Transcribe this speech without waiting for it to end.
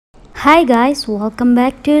Hi guys, welcome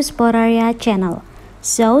back to Spotaria channel.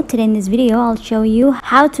 So today in this video I'll show you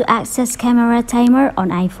how to access camera timer on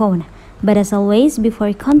iPhone. But as always, before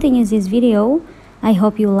I continue this video, I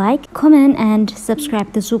hope you like, comment and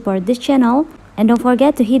subscribe to support this channel, and don't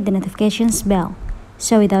forget to hit the notifications bell.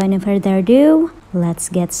 So without any further ado, let's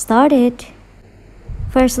get started.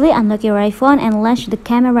 Firstly, unlock your iPhone and launch the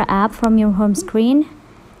camera app from your home screen.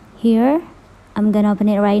 Here, I'm gonna open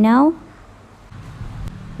it right now.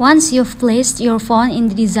 Once you've placed your phone in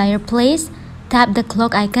the desired place, tap the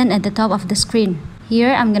clock icon at the top of the screen.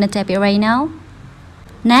 Here, I'm gonna tap it right now.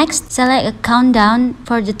 Next, select a countdown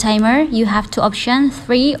for the timer. You have two options,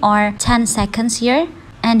 3 or 10 seconds here.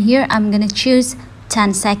 And here, I'm gonna choose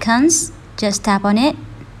 10 seconds. Just tap on it.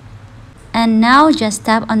 And now, just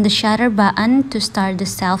tap on the shutter button to start the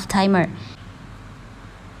self-timer.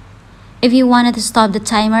 If you wanted to stop the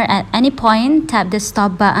timer at any point, tap the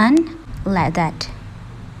stop button, like that.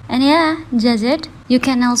 And yeah, just it. You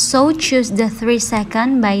can also choose the 3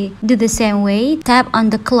 second by do the same way. Tap on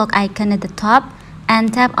the clock icon at the top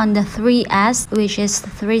and tap on the 3S, which is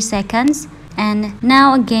 3 seconds. And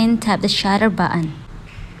now again, tap the shutter button.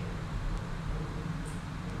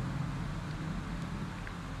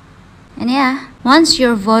 And yeah, once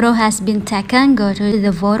your photo has been taken, go to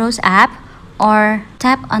the Photos app or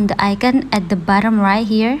tap on the icon at the bottom right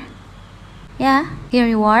here. Yeah, here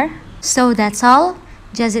you are. So that's all.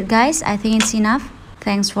 Just it guys, I think it's enough.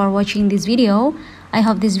 Thanks for watching this video. I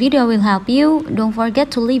hope this video will help you. Don't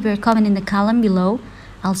forget to leave your comment in the column below.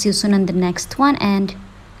 I'll see you soon on the next one and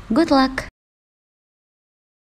good luck.